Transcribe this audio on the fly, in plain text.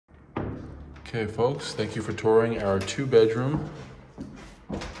Okay, folks, thank you for touring our 2-bedroom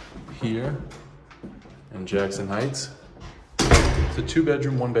here in Jackson Heights. It's a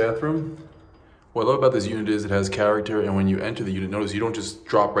 2-bedroom, 1-bathroom. What I love about this unit is it has character, and when you enter the unit, notice you don't just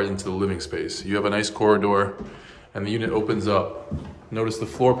drop right into the living space. You have a nice corridor, and the unit opens up. Notice the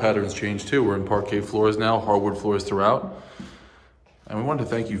floor patterns change too. We're in parquet floors now, hardwood floors throughout. And we wanted to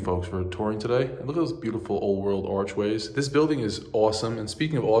thank you folks for touring today. And look at those beautiful old world archways. This building is awesome. And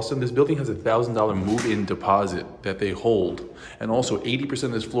speaking of awesome, this building has a $1,000 move-in deposit that they hold. And also 80%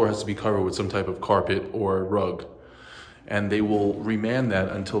 of this floor has to be covered with some type of carpet or rug. And they will remand that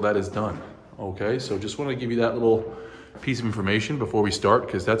until that is done. Okay, so just want to give you that little piece of information before we start,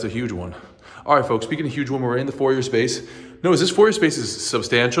 because that's a huge one. All right, folks, speaking of huge one, we're in the foyer space. Notice this foyer space is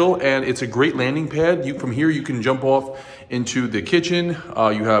substantial, and it's a great landing pad. From here, you can jump off into the kitchen.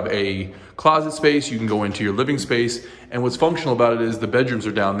 You have a closet space. You can go into your living space. And what's functional about it is the bedrooms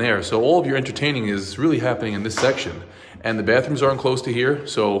are down there. So all of your entertaining is really happening in this section. And the bathrooms aren't close to here,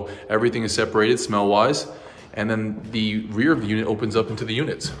 so everything is separated smell-wise. And then the rear of the unit opens up into the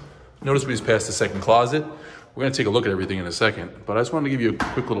units. Notice we just passed the second closet. We're gonna take a look at everything in a second, but I just wanted to give you a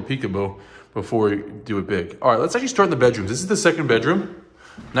quick little peekaboo before we do it big. All right, let's actually start in the bedrooms. This is the second bedroom.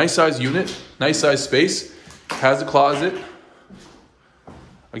 Nice size unit, nice size space. Has a closet.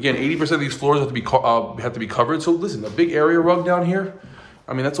 Again, 80% of these floors have to be covered. So listen, a big area rug down here.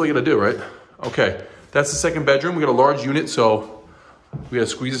 I mean, that's all you gotta do, right? Okay, that's the second bedroom. We got a large unit, so we gotta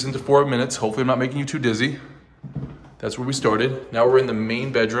squeeze this into 4 minutes. Hopefully I'm not making you too dizzy. That's where we started. Now we're in the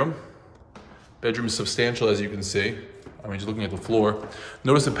main bedroom. Bedroom is substantial, as you can see. I mean, just looking at the floor.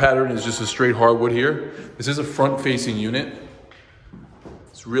 Notice the pattern is just a straight hardwood here. This is a front-facing unit.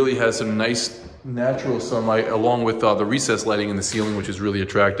 This really has some nice natural sunlight, along with the recessed lighting in the ceiling, which is really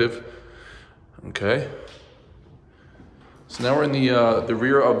attractive. Okay. So now we're in the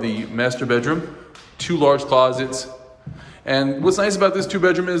rear of the master bedroom. 2 large closets. And what's nice about this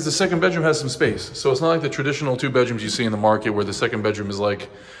 2-bedroom is the second bedroom has some space. So it's not like the traditional 2 bedrooms you see in the market where the second bedroom is like,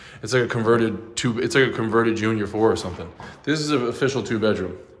 it's like a converted junior 4 or something. This is an official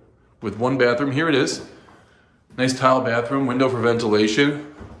 2-bedroom with 1 bathroom. Here it is. Nice tile bathroom, window for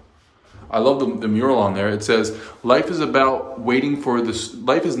ventilation. I love the mural on there. It says, life isn't about waiting for the storm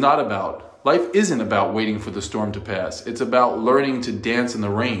to pass. It's about learning to dance in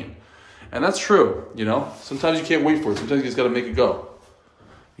the rain. And that's true, you know? Sometimes you can't wait for it. Sometimes you just gotta make it go.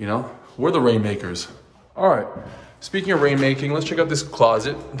 You know? We're the rainmakers. All right. Speaking of rainmaking, let's check out this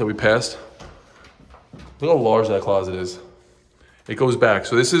closet that we passed. Look how large that closet is. It goes back.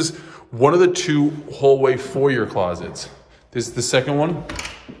 So this is one of the 2 hallway foyer closets. This is the second one.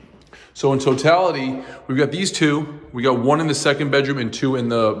 So in totality, we've got these 2. We got 1 in the second bedroom and 2 in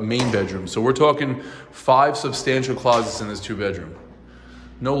the main bedroom. So we're talking 5 substantial closets in this 2-bedroom.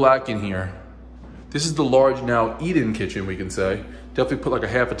 No lack in here. This is the large now eat-in kitchen, we can say. Definitely put like a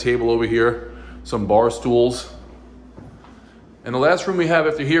half a table over here, some bar stools. And the last room we have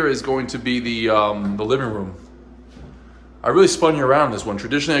after here is going to be the living room. I really spun you around this one.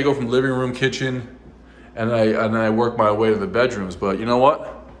 Traditionally, I go from living room, kitchen, and then I work my way to the bedrooms. But you know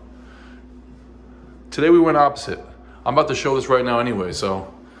what? Today we went opposite. I'm about to show this right now anyway,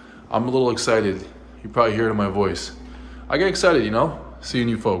 so I'm a little excited. You probably hear it in my voice. I get excited, you know? Seeing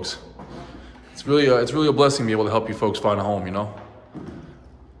you folks. It's really a blessing to be able to help you folks find a home, you know?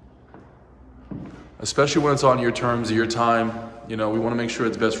 Especially when it's on your terms, your time. You know, we want to make sure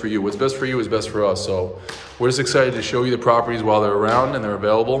it's best for you. What's best for you is best for us. So we're just excited to show you the properties while they're around and they're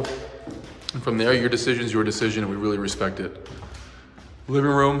available. And from there, your decision is your decision, and we really respect it.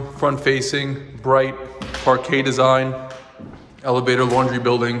 Living room, front facing, bright, parquet design, elevator, laundry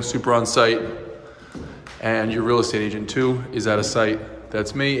building, super on site. And your real estate agent too is at a site.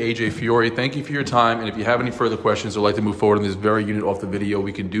 That's me, AJ Fiore. Thank you for your time. And if you have any further questions or like to move forward in this very unit off the video,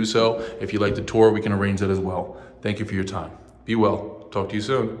 we can do so. If you'd like to tour, we can arrange that as well. Thank you for your time. Be well. Talk to you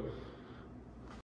soon.